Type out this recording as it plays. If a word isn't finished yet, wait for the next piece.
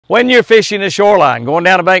When you're fishing the shoreline, going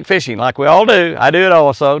down a bank fishing like we all do, I do it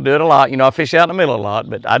also, do it a lot. You know, I fish out in the middle a lot,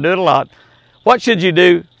 but I do it a lot. What should you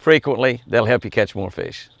do frequently that'll help you catch more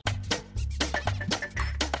fish?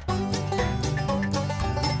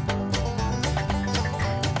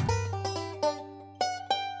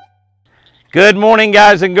 Good morning,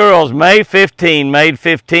 guys and girls. May 15,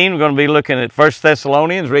 we're going to be looking at 1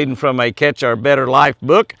 Thessalonians, reading from a Catch Our Better Life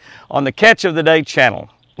book on the Catch of the Day channel.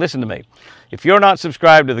 Listen to me. If you're not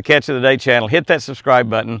subscribed to the Catch of the Day channel, hit that subscribe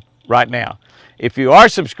button right now. If you are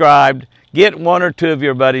subscribed, get one or two of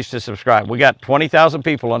your buddies to subscribe. We got 20,000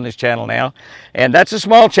 people on this channel now, and that's a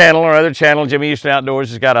small channel. Our other channel, Jimmy Houston Outdoors,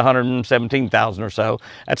 has got 117,000 or so.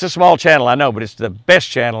 That's a small channel, I know, but it's the best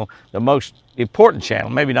channel, the most important channel,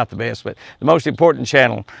 maybe not the best, but the most important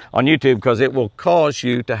channel on YouTube, because it will cause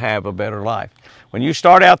you to have a better life. When you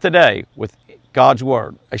start out the day with God's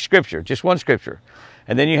Word, a scripture, just one scripture,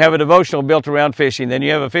 and then you have a devotional built around fishing, then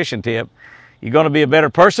you have a fishing tip, you're going to be a better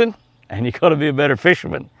person and you're going to be a better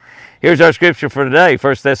fisherman. Here's our scripture for today,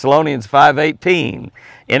 1 Thessalonians 5:18.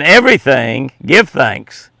 In everything, give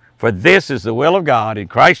thanks, for this is the will of God in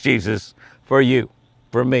Christ Jesus for you,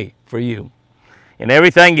 for me, for you. In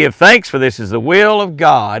everything, give thanks, for this is the will of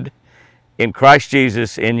God in Christ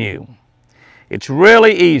Jesus in you. It's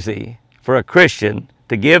really easy for a Christian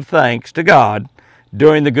to give thanks to God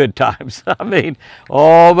during the good times. I mean,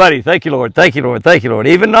 oh, buddy, thank you, Lord, thank you, Lord, thank you, Lord.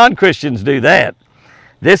 Even non-Christians do that.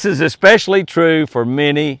 This is especially true for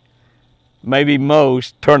many, maybe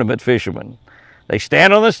most, tournament fishermen. They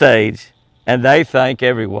stand on the stage and they thank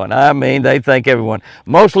everyone. I mean, they thank everyone.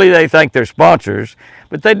 Mostly they thank their sponsors,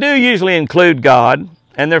 but they do usually include God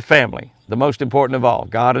and their family, the most important of all,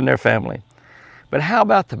 God and their family. But how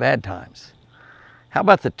about the bad times? How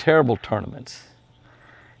about the terrible tournaments?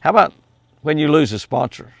 How about when you lose a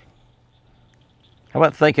sponsor? How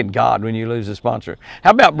about thanking God when you lose a sponsor? How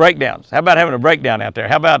about breakdowns? How about having a breakdown out there?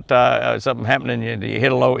 How about something happening, you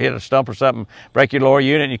hit a stump or something, break your lower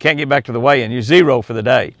unit, and you can't get back to the weigh-in, you're zero for the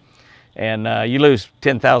day. And you lose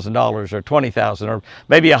 $10,000 or $20,000 or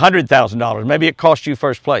maybe $100,000. Maybe it cost you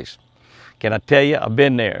first place. Can I tell you, I've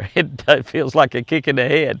been there. It feels like a kick in the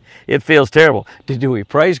head. It feels terrible. Do we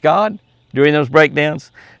praise God during those breakdowns?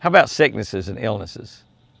 How about sicknesses and illnesses?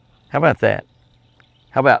 How about that?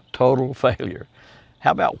 How about total failure?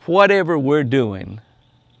 How about whatever we're doing,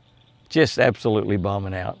 just absolutely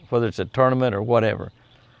bombing out, whether it's a tournament or whatever.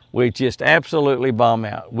 We just absolutely bomb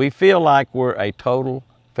out. We feel like we're a total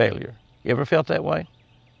failure. You ever felt that way?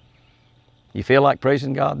 You feel like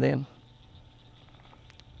praising God then?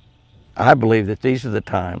 I believe that these are the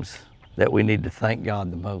times that we need to thank God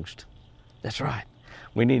the most. That's right.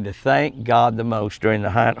 We need to thank God the most during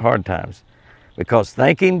the hard times, because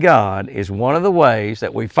thanking God is one of the ways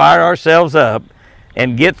that we fire ourselves up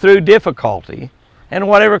and get through difficulty and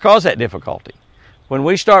whatever caused that difficulty. When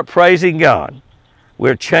we start praising God,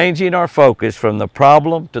 we're changing our focus from the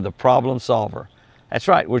problem to the problem solver. That's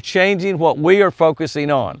right, we're changing what we are focusing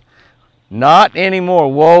on. Not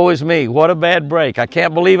anymore, woe is me, what a bad break, I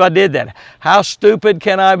can't believe I did that, how stupid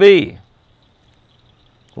can I be?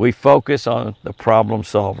 We focus on the problem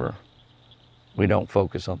solver. We don't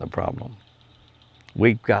focus on the problem.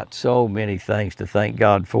 We've got so many things to thank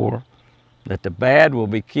God for that the bad will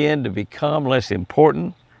begin to become less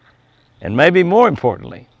important, and maybe more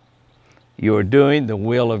importantly, you are doing the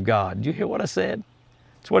will of God. Did you hear what I said?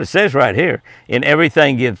 That's what it says right here. In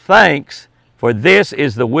everything give thanks, for this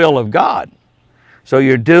is the will of God. So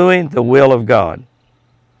you're doing the will of God.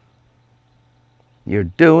 You're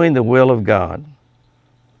doing the will of God.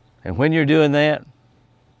 And when you're doing that,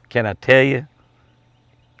 can I tell you,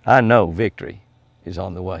 I know victory is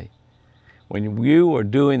on the way. When you are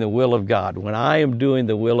doing the will of God, when I am doing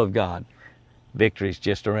the will of God, victory is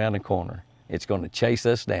just around the corner. It's going to chase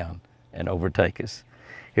us down and overtake us.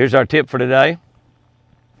 Here's our tip for today.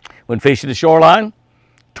 When fishing the shoreline,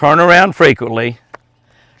 turn around frequently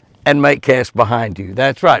and make casts behind you.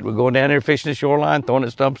 That's right. We're going down there fishing the shoreline, throwing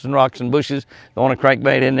at stumps and rocks and bushes, throwing a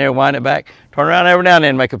crankbait in there, wind it back. Turn around every now and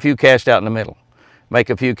then, make a few casts out in the middle. Make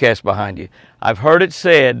a few casts behind you. I've heard it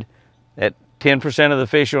said that 10% of the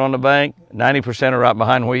fish are on the bank, 90% are right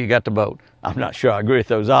behind where you got the boat. I'm not sure I agree with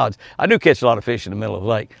those odds. I do catch a lot of fish in the middle of the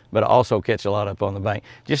lake, but I also catch a lot up on the bank.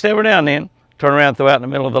 Just every now and then, turn around and throw out in the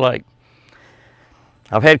middle of the lake.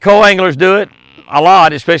 I've had co-anglers do it a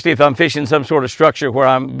lot, especially if I'm fishing some sort of structure where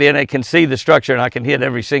I can see the structure and I can hit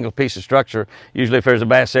every single piece of structure. Usually if there's a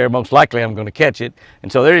bass there, most likely I'm going to catch it.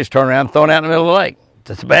 And so they're just turning around and throwing it out in the middle of the lake.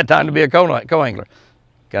 It's a bad time to be a co-angler.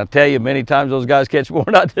 Got to tell you, many times those guys catch more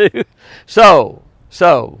than I do. So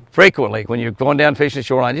So frequently when you're going down fishing the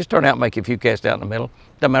shoreline, just turn out and make a few casts out in the middle.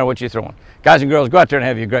 Doesn't matter what you're throwing. Guys and girls, go out there and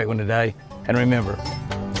have you a great one today. And remember,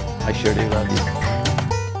 I sure do love you.